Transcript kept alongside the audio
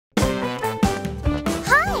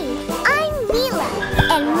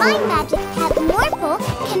My magic cat Morphle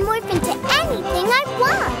can morph into anything I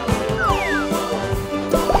want.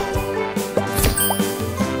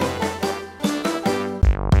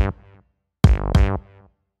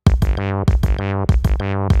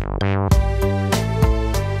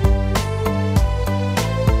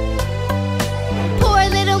 Poor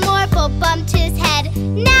little Morphle bumped his head.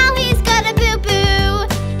 Now he's got a boo-boo.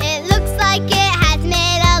 It looks like it has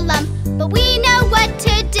made a lump, but we know what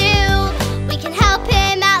to do. We can help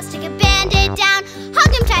him out, stick a band-aid down,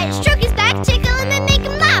 hug him tight, stroke his back, tickle him and make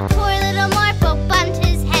him laugh. Poor little Morphle bumped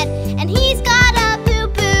his head, and he's got a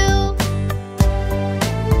boo-boo.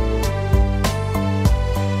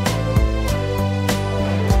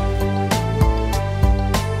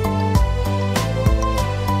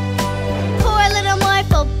 Poor little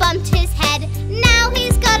Morphle bumped his head. Now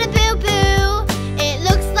he's got a boo-boo. It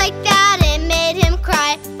looks like that it made him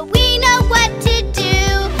cry, but we know what to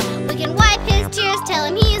do. We can wipe his tears, tell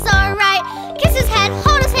him he's alright, kiss his head,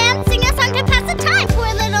 hold his hand, sing a song to pass the time.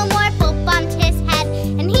 Poor little Morphle bumped his head,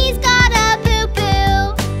 and he's got a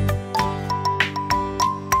boo-boo.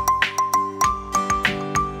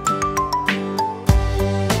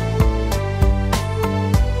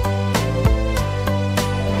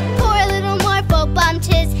 Poor little Morphle bumped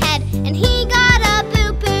his head, and he got a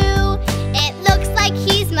boo-boo. It looks like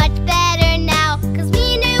he's much better now, 'cause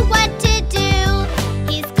we knew what to do.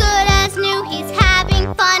 He's good as new, he's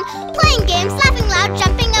having fun, playing games, laughing loud,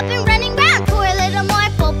 jumping up and running round. Poor little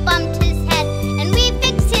Morphle bumped his head, and we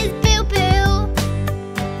fixed his boo-boo.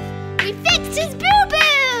 We fixed his boo-boo!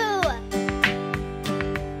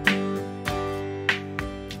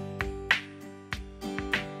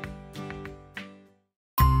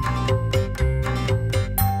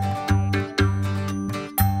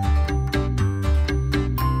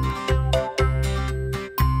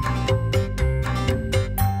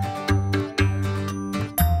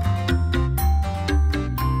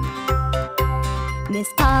 Miss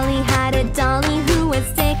Polly had a dolly who was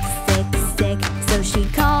sick, sick, sick. So she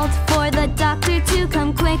called for the doctor to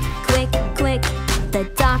come quick, quick, quick. The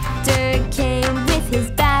doctor came with his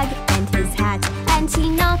bag and his hat, and he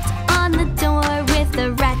knocked on the door with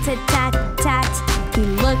a rat-a-tat-tat. He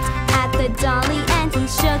looked at the dolly and he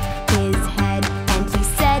shook his head, and he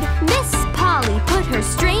said, "Miss Polly, put her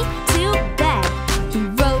straight to bed." He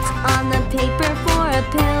wrote on the paper for a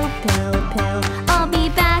pill, pill, pill. "I'll be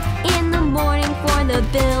back in the morning for the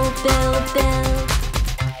bill, bill, bill."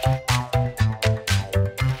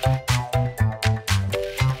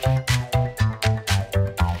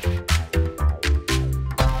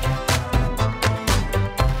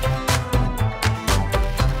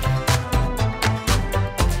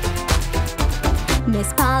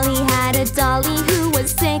 Miss Polly had a dolly who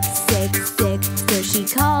was sick, sick, sick. So she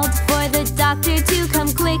called for the doctor to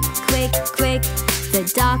come quick, quick, quick. The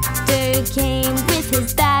doctor came with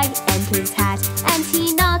his bag and his hat, and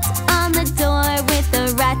he knocked on the door with a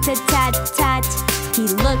rat-a-tat-tat. He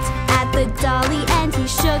looked at the dolly and he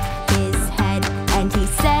shook his head, and he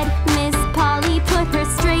said, "Miss Polly, put her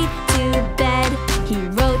straight to bed." He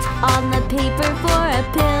wrote on the paper for a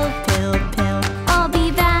pill, pill, pill. "I'll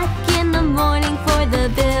be back in the morning for the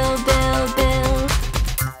bill, bill, bill."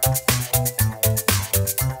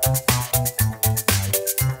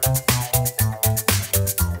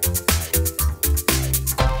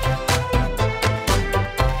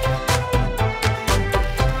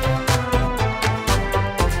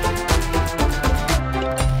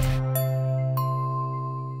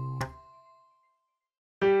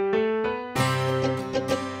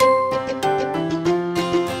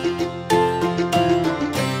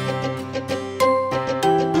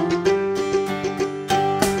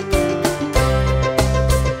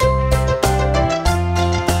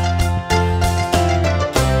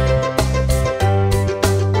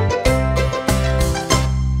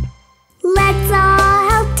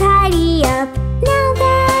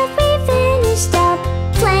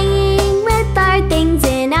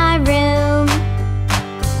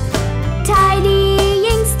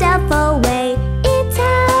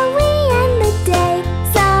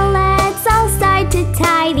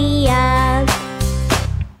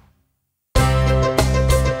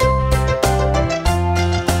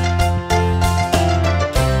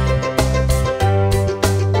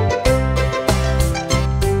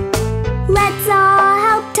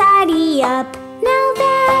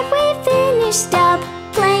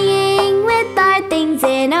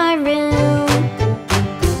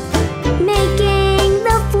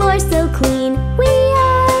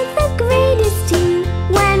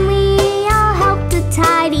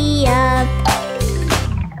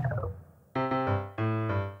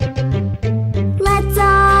 Let's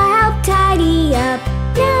all help tidy up.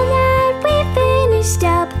 Now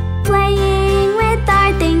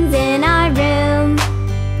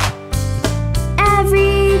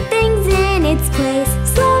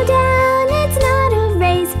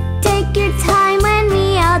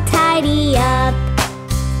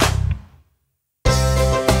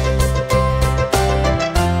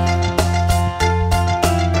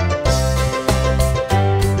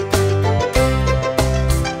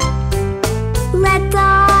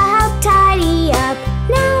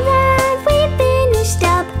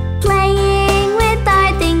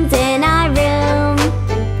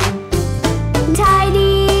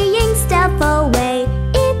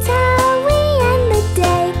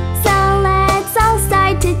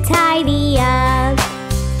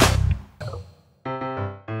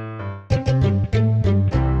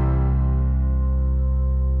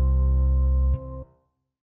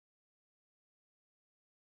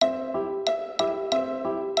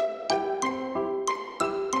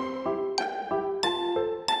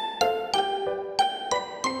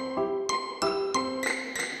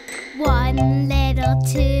 1 little,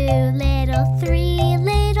 2 little, 3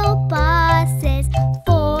 little bosses.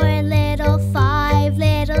 4 little, 5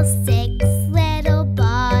 little, 6 little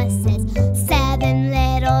bosses. 7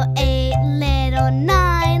 little, 8 little,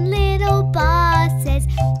 9 little bosses.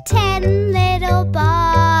 10 little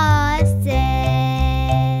bosses.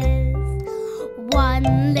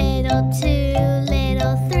 1 little, 2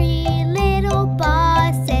 little, 3 little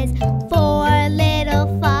bosses. 4 little,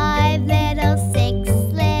 5 little, 6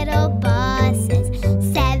 little bosses.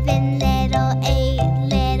 7 little, 8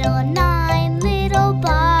 little, 9 little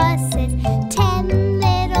bosses. 10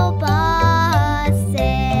 little bosses.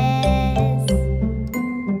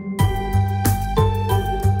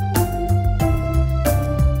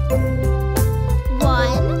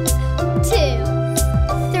 1, 2,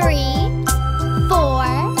 3, 4,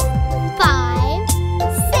 5,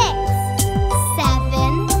 6,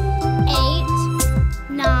 7, 8,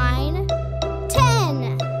 9,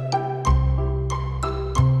 10.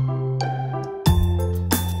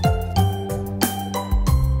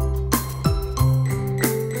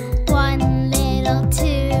 1 little, 2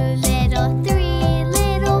 little, 3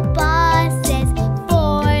 little bosses.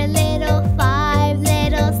 4 little, 5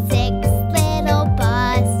 little, 6 little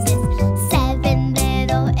bosses. 7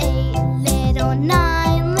 little, 8 little,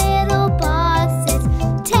 9 little bosses.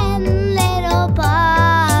 10 little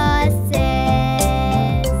bosses.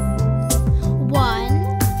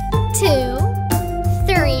 1, 2,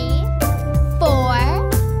 3, 4,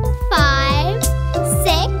 5,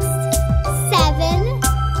 6, 7,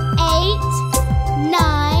 8,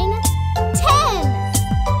 9, 10.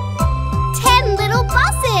 10 little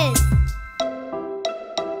bosses.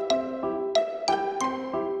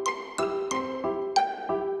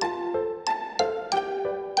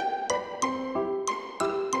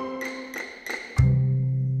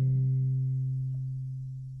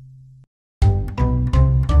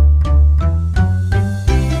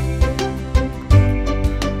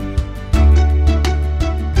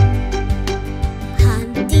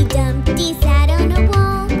 Humpty Dumpty sat on a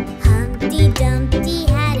wall. Humpty Dumpty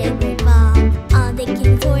had a great fall. All the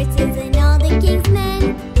king's horses and all the king's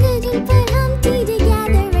men couldn't put Humpty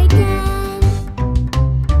together again.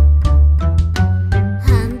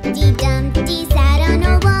 Humpty Dumpty sat on a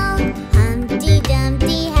wall. Humpty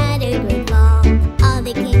Dumpty had a great fall. All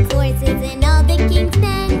the king's horses and all the king's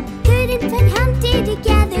men couldn't put Humpty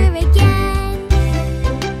together again.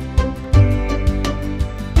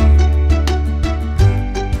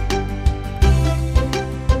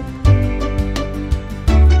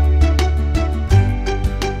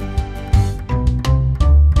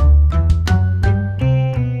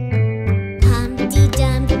 Humpty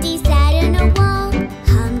Dumpty sat on a wall.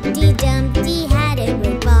 Humpty Dumpty had a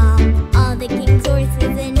great fall. All the king's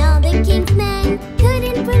horses and all the king's men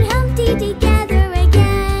couldn't put Humpty together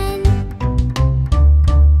again.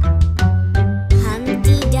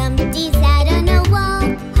 Humpty Dumpty sat on a wall.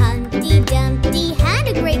 Humpty Dumpty had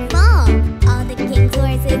a great fall. All the king's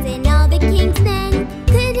horses and all the king's men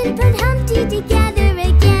couldn't put Humpty together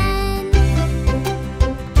again.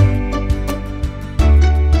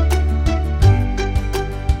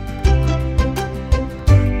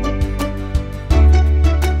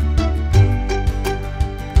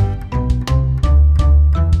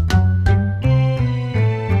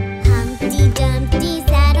 Humpty Dumpty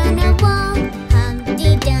sat on a wall.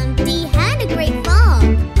 Humpty Dumpty had a great fall.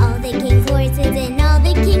 All the king's horses and all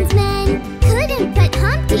the king's men couldn't put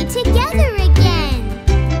Humpty together again.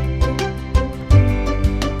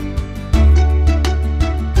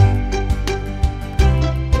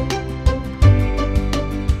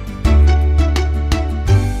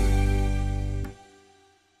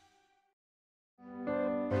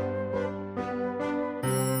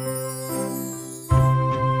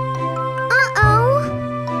 Uh-oh!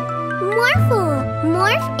 Morphle,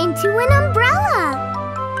 morph into an umbrella.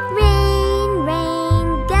 Rain, rain,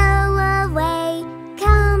 go away.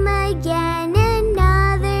 Come again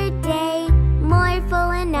another day.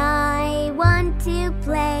 Morphle and I want to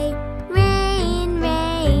play. Rain,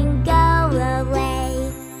 rain, go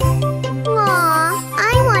away. Aw,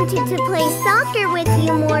 I wanted to play soccer with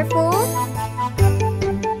you, Morphle.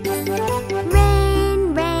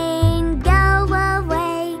 Rain, rain, go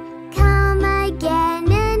away. Come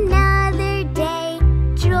again another day.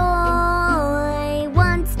 Joy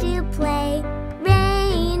wants to play.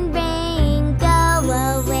 Rain, rain, go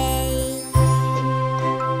away.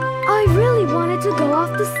 I really wanted to go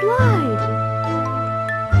off the slide.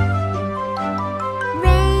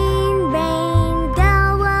 Rain, rain,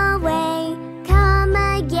 go away. Come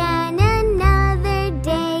again another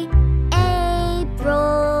day.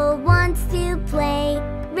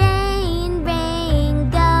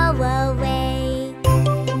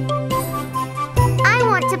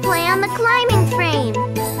 climbing frame.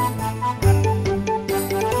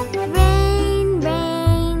 Rain,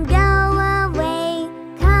 rain, go away.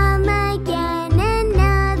 Come again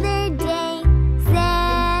another day.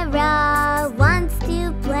 Sarah wants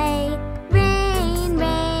to play. Rain,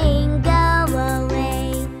 rain, go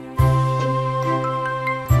away.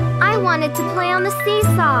 I wanted to play on the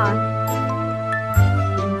seesaw.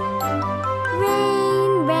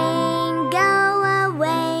 Rain, rain, go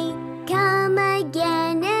away. Come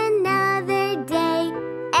again another day.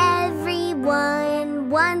 Everyone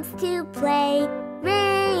wants to play.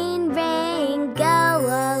 Rain, rain, go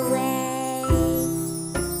away.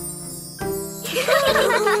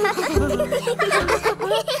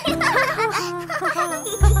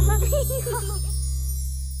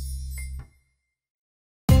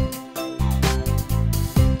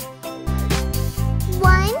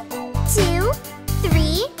 One, two,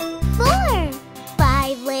 three, four.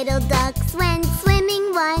 5 little ducks went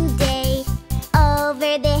swimming one day,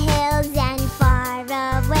 over the hills and far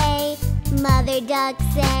away. Mother duck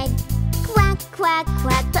said, quack, quack,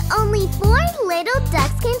 quack, but only 4 little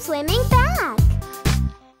ducks came swimming back.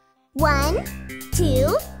 1,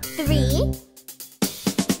 2, 3.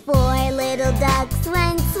 4 little ducks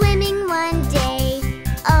went swimming one day,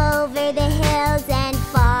 over the hills and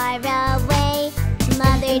far away.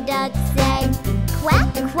 Mother duck said,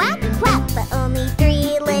 quack, quack, quack, but only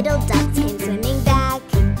 3 little ducks came swimming back.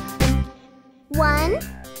 1,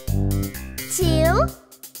 2,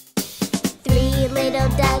 3 little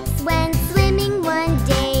ducks went swimming one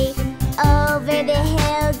day, over the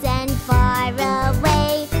hills and far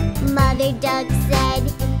away. Mother duck said,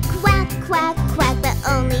 quack, quack, quack, but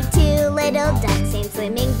only 2 little ducks came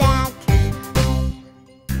swimming back.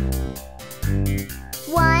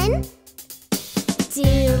 1, 2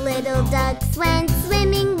 little ducks went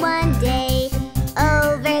swimming one day,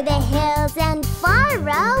 over the hills and far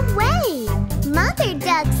away. Mother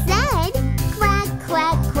duck said, quack,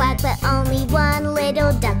 quack, quack, but only 1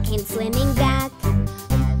 little duck came swimming back.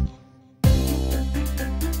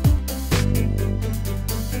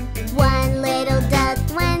 One little duck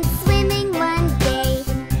went swimming one day,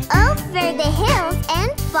 over the hills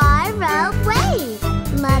and far away.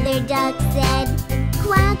 Mother duck said,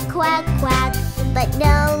 quack, quack, quack, but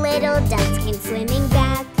no little ducks came swimming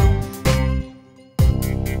back.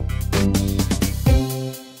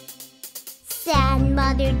 Sad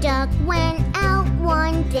Mother duck went out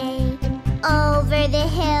one day, over the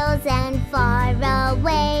hills and far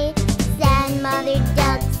away. Sad Mother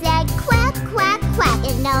duck said, quack, quack, quack,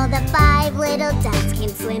 and all the 5 little ducks came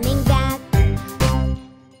swimming back.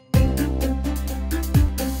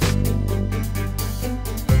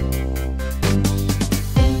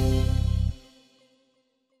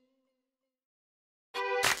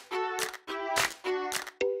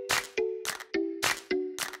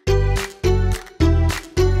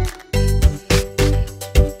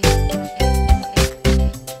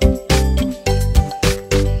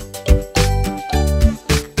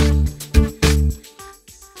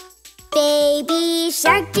 Baby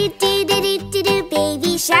shark, do do do do do do.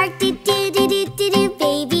 Baby shark, do do do do do do.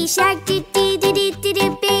 Baby shark, do do do do do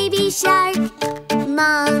do. Baby shark.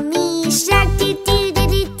 Mommy shark, do do do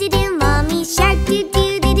do do do. Mommy shark, do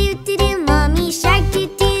do do do do do. Mommy shark, do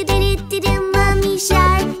do do do do do. Mommy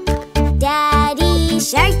shark. Daddy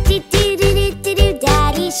shark, do do do do do do.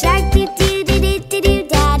 Daddy shark, do do do do do do.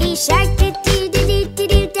 Daddy shark, do do do do do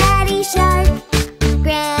do. Daddy shark.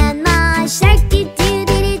 Grandma shark, do do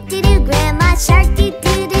do do do do. Grandma shark, do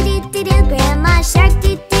do do do do do. Grandma shark,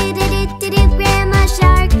 do do do do do do. Grandma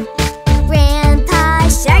shark. Grandpa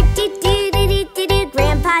shark, do do do do do do.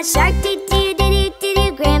 Grandpa shark, do do do do do do.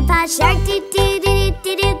 Grandpa shark, do do do do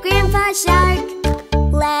do do. Grandpa shark.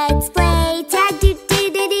 Let's play tag, do do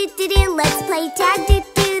do do do do. Let's play tag, do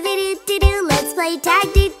do do do do do. Let's play tag,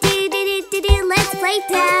 do do do do do do. Let's play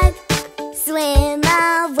tag. Swim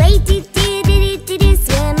away, do do do do do do.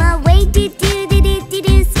 Swim away, do do do do do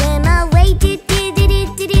do. Swim away, do do do do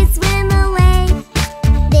do do. Swim away.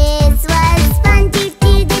 This was fun, do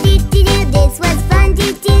do do do do do. This was fun, do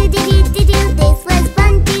do do do do do. This was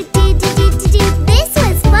fun, do do do do do do. This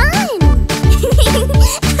was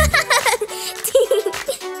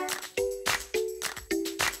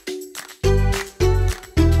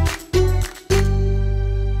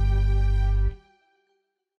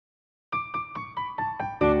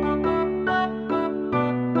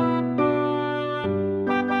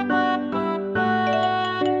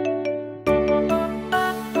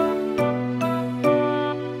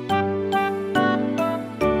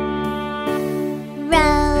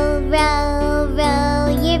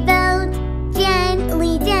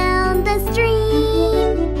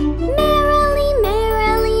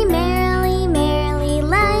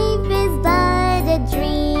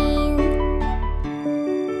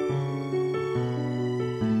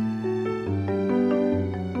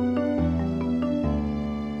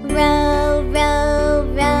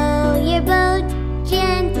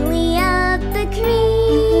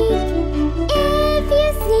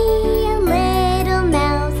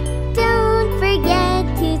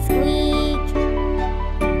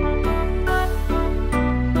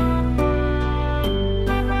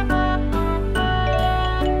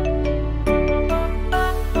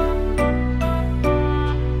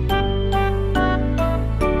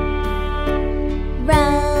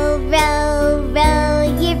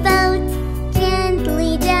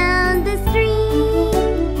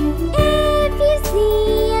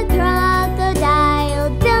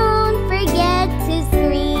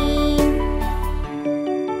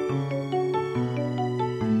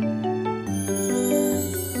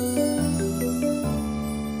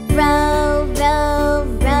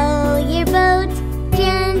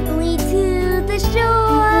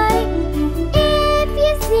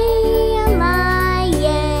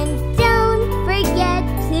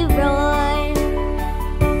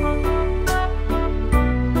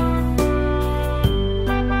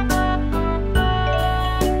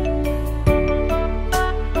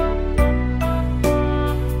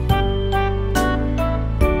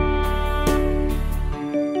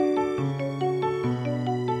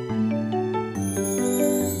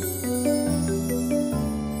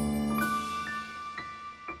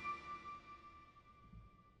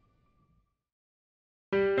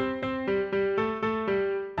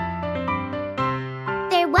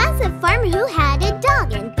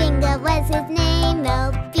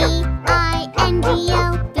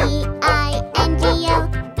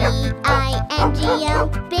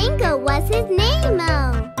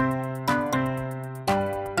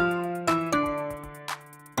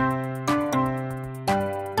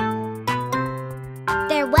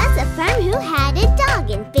farm who had a dog,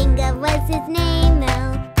 and Bingo was his name.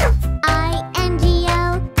 Oh,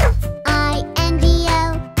 I-N-G-O,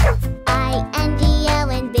 I-N-G-O, I-N-G-O,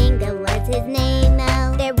 and Bingo was his name.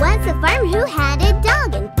 Oh, there was a farm who had a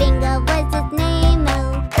dog, and Bingo was his name.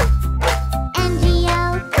 Oh,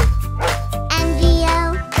 N-G-O,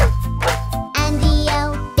 N-G-O,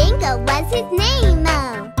 N-G-O, Bingo was his name.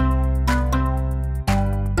 Oh.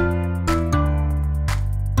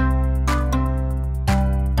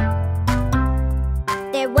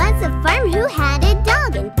 There was a farm who had a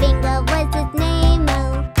dog, and Bingo was his name.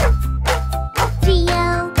 Oh,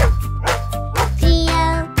 G-O,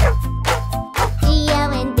 G-O,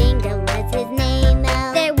 G-O, and Bingo was his name.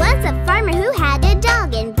 Oh, there was a farmer who had a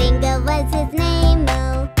dog, and Bingo was his name.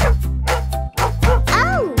 Oh,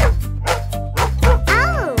 oh,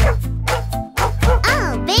 oh,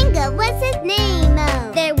 oh, Bingo was his name.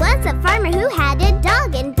 Oh, there was a farmer who had a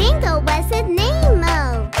dog, and Bingo was his name.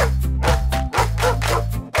 Oh.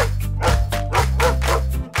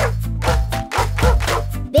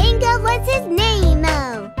 Bingo was his name.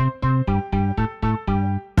 Oh.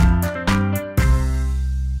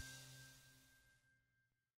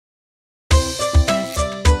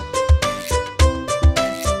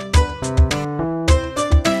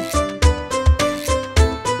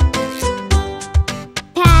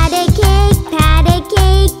 Pat a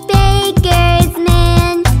cake, baker's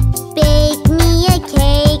man. Bake me a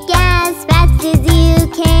cake as fast as you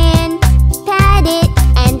can. Pat it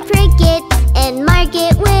and prick it and mark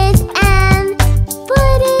it with M.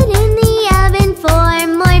 Put it in the oven for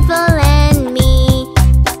Morphle and me.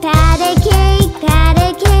 Pat a cake,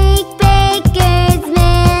 baker's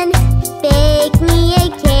man. Bake me a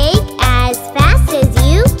cake as fast as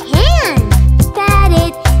you can. Pat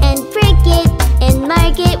it and prick it and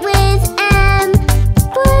mark it with M.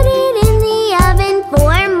 Put it in the oven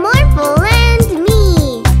for Morphle and me.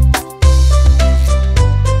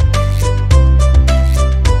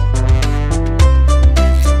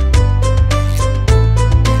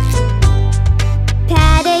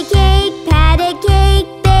 Pat a cake,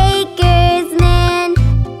 baker's man.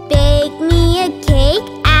 Bake me a cake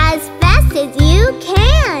as fast as you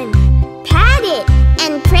can. Pat it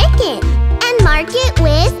and prick it and mark it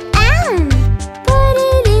with M. Put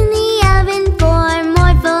it in the oven for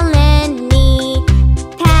Morphle and me.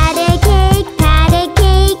 Pat a cake,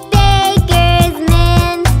 baker's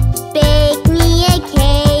man. Bake me a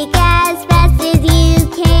cake as fast as you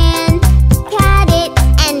can. Pat it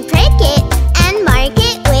and prick it and mark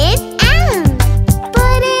it with M.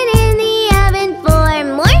 Put it in the oven for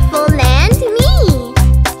Morphle and me.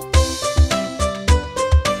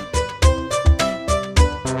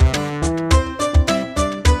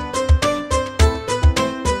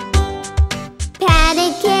 Pat a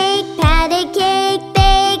cake,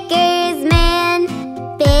 baker's man.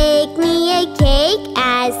 Bake me a cake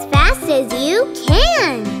as fast as you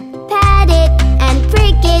can. Pat it and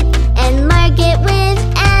prick it and mark it with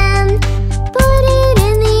M. Put it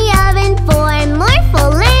in the oven for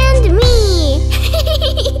Morphle and me.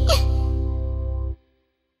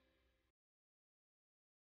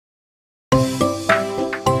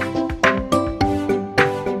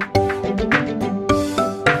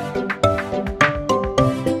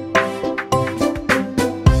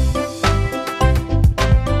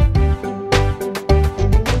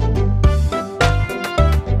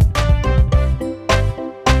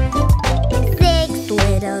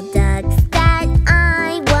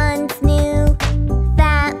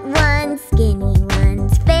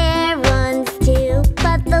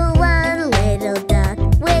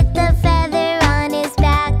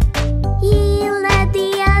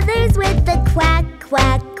 Quack,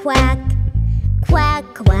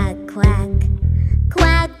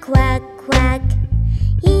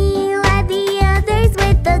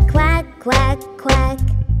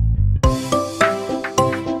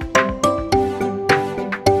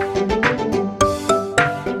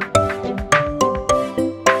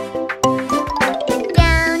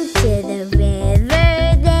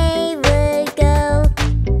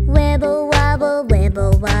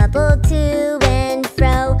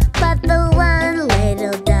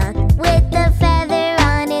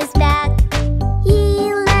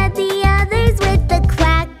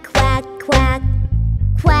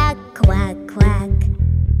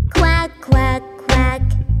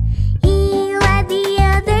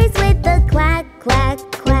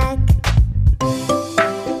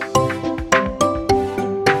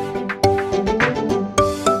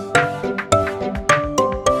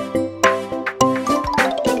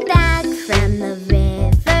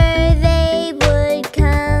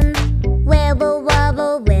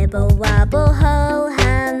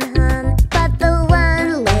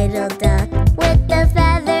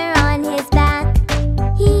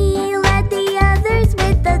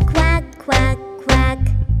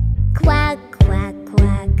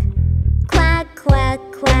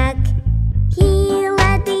 quack. He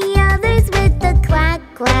led the others with the quack,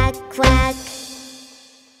 quack, quack.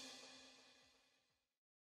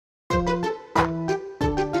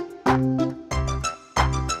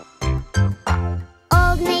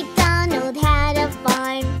 Old MacDonald had a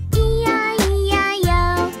farm,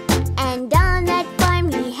 E-I-E-I-O. And on that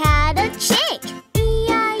farm he had a chick,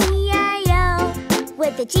 E-I-E-I-O.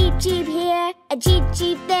 With a cheep, cheep here, a cheep,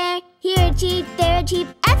 cheep there, here a cheep, there a cheep,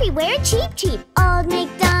 everywhere a cheep, cheep. Old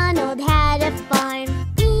MacDonald had a farm,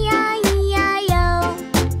 E-I-E-I-O.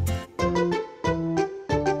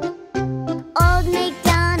 Old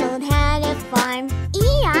MacDonald had a farm,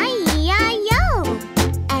 E-I-E-I-O.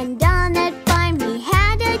 And on that farm he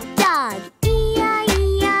had a dog,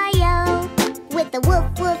 E-I-E-I-O. With a woof,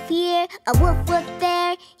 woof here, a woof, woof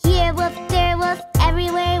there, here woof, there woof,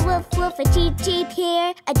 everywhere woof, woof. A cheep, cheep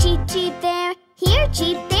here, a cheep, cheep there, here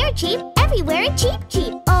cheep, there cheep, everywhere a cheep,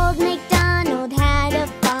 cheep. Old MacDonald had a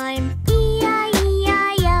farm,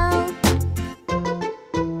 E-I-E-I-O.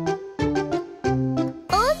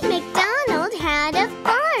 Old MacDonald had a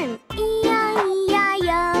farm,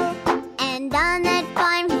 E-I-E-I-O. And on that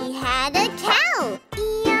farm he had a cow,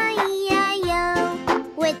 E-I-E-I-O.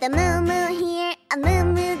 With a moo-moo here, a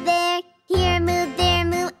moo-moo there, here a moo, there a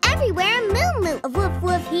moo, everywhere a moo-moo. A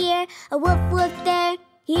woof-woof here, a woof-woof there,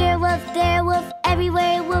 here woof, there woof,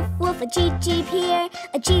 everywhere woof, woof. A cheep, cheep here,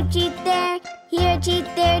 a cheep, cheep there, here a cheep,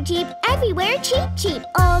 there a cheep, everywhere cheep, cheep.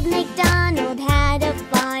 Old MacDonald had a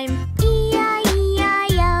farm,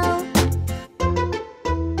 E-I-E-I-O.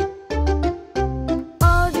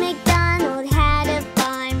 Old MacDonald had a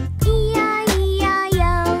farm,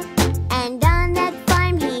 E-I-E-I-O. And on that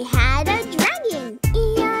farm he had a dragon,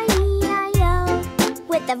 E-I-E-I-O.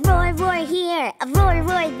 With a roar, roar here, a roar,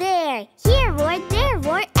 roar there, here roar, there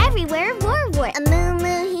roar, everywhere roar, roar. A moo,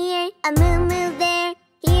 moo here, a moo, moo there,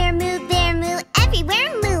 here moo, there moo, everywhere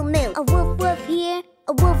moo, moo. A woof, woof here,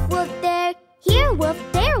 a woof, woof there, here woof,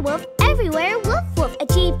 there woof, everywhere woof, woof. A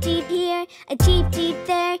cheep, cheep here, a cheep, cheep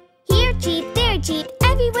there, here cheep, there cheep,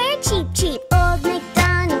 everywhere cheep, cheep. Old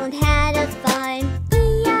MacDonald had a farm,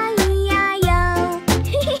 E-I-E-I-O.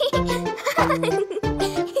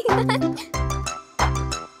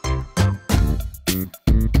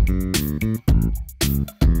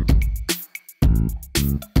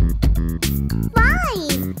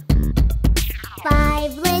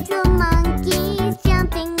 5 little monkeys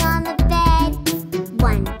jumping on the bed.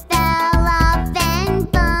 One fell off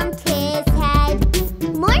and bumped his head.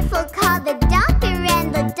 Morphle called the doctor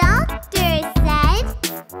and the doctor said,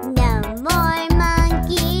 no more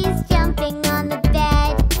monkeys jumping on the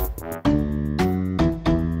bed.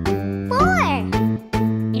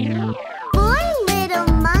 4 little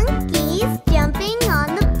monkeys jumping on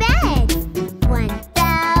the bed. One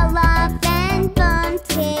fell off and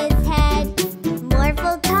bumped his head.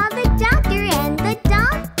 Morphle called the doctor and the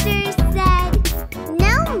doctor said,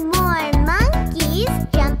 no more monkeys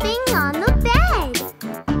jumping on the bed.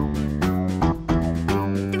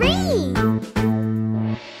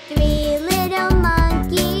 3 little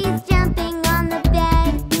monkeys jumping on the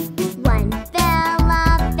bed. One fell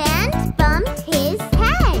off and bumped his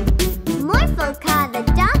head. Morphle called the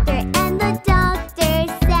doctor and the doctor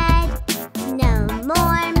said, no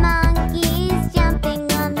more monkeys jumping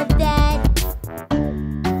on the bed.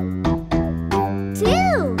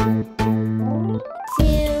 2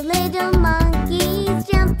 little monkeys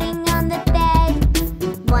jumping on the bed.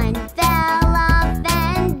 One fell off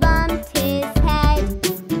and bumped his head.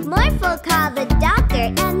 Morphle called the